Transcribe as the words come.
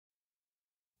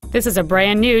This is a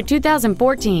brand new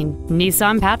 2014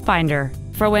 Nissan Pathfinder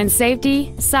for when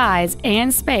safety, size,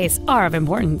 and space are of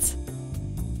importance.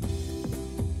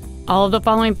 All of the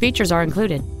following features are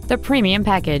included: the premium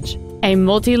package, a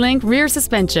multi-link rear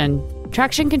suspension,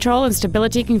 traction control and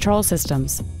stability control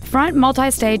systems, front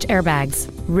multi-stage airbags,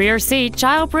 rear seat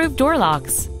child-proof door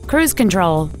locks, cruise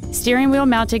control, steering wheel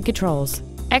mounted controls,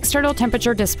 external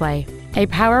temperature display, a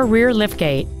power rear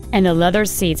liftgate, and the leather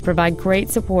seats provide great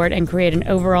support and create an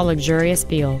overall luxurious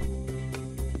feel.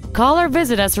 Call or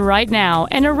visit us right now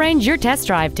and arrange your test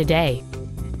drive today.